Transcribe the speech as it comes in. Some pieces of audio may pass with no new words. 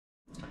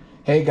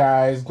Hey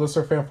guys,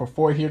 Glisser Fan for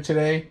 4 here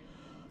today.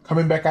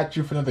 Coming back at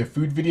you for another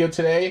food video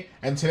today.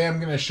 And today I'm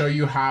going to show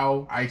you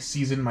how I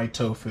season my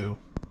tofu.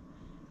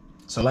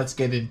 So let's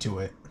get into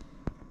it.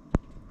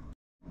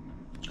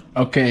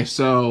 Okay,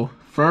 so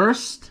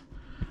first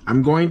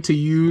I'm going to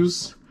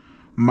use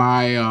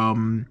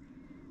my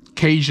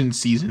Cajun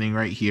seasoning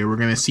right here. We're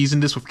going to season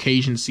this with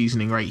Cajun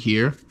seasoning right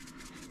here.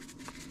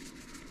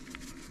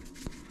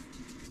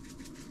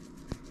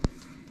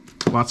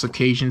 Lots of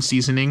Cajun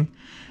seasoning.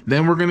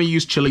 Then we're going to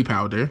use chili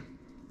powder.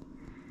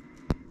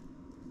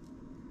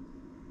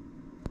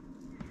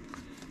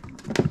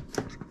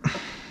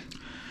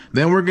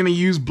 Then we're going to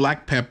use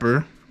black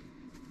pepper.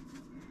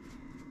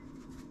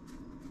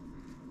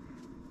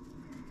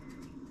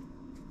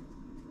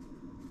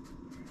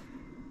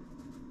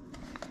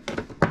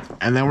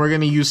 And then we're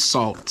going to use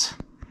salt.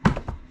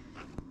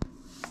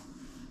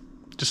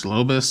 Just a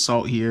little bit of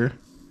salt here.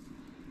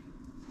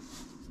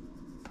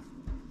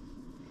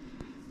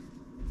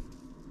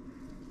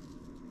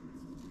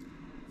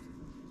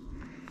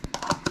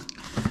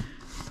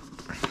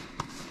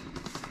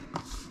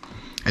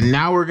 And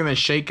now we're going to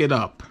shake it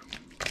up.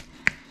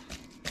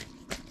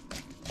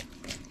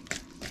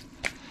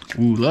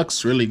 Ooh,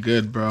 looks really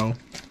good, bro.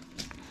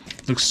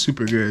 Looks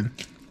super good.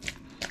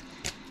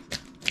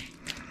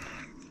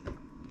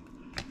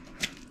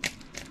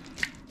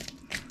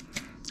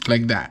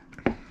 Like that.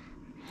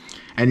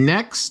 And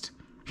next,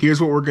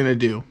 here's what we're going to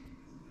do.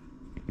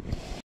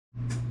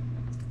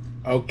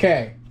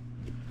 Okay.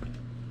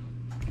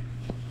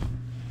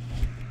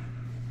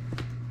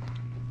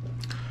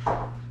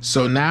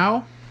 So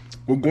now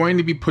we're going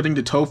to be putting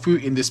the tofu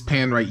in this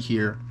pan right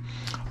here.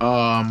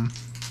 Hold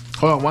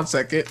on one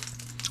second.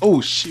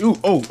 Oh shoot!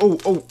 Oh!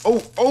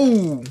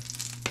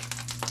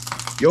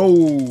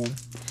 Yo!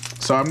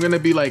 So I'm gonna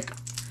be like,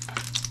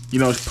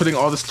 putting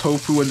all this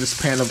tofu in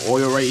this pan of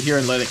oil right here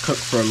and let it cook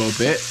for a little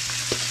bit.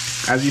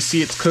 As you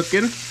see, it's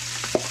cooking.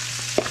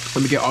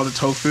 Let me get all the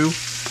tofu.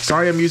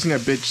 Sorry, I'm using a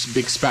big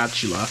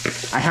spatula.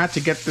 I had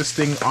to get this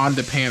thing on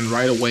the pan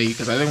right away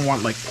because I didn't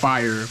want like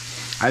fire.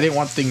 I didn't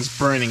want things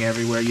burning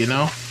everywhere, you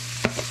know?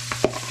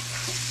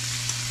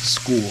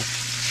 School.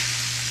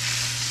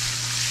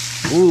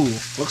 Ooh,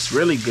 looks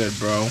really good,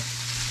 bro.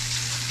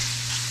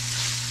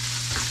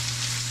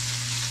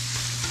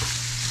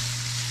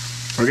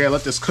 We're gonna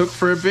let this cook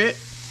for a bit,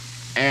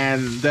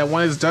 and then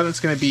when it's done, it's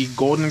gonna be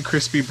golden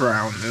crispy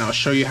brown, and I'll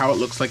show you how it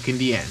looks like in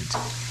the end.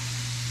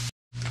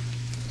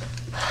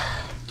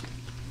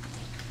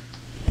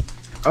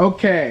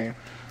 Okay,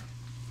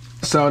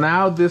 so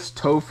now this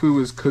tofu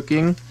is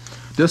cooking.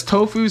 This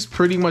tofu is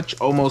pretty much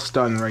almost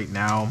done right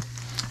now,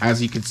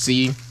 as you can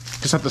see.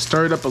 Just have to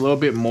stir it up a little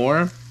bit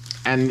more,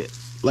 and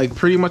like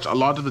pretty much a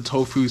lot of the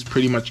tofu is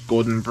pretty much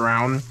golden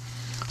brown.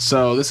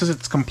 So this is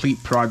its complete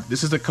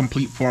this is the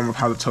complete form of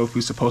how the tofu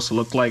is supposed to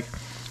look like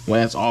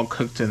when it's all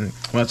cooked and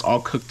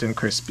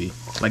crispy,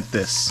 like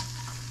this.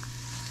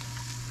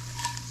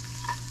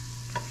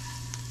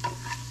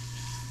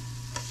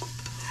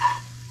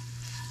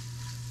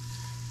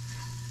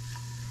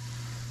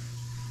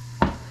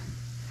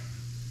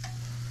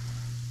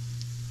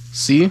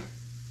 See?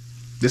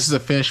 This is a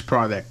finished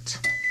product.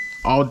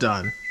 All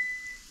done.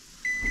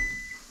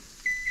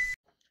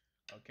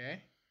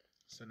 Okay,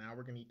 so now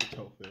we're gonna eat the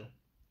tofu.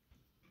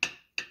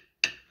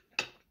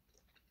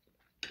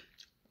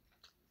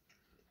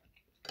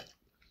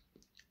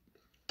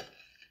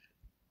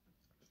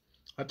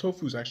 That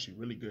tofu is actually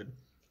really good.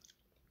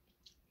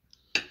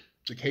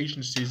 The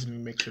Cajun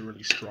seasoning makes it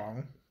really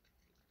strong.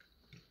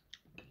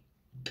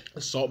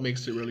 The salt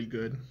makes it really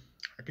good.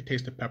 I could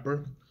taste the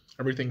pepper.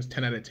 Everything's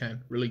 10 out of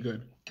 10. Really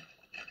good.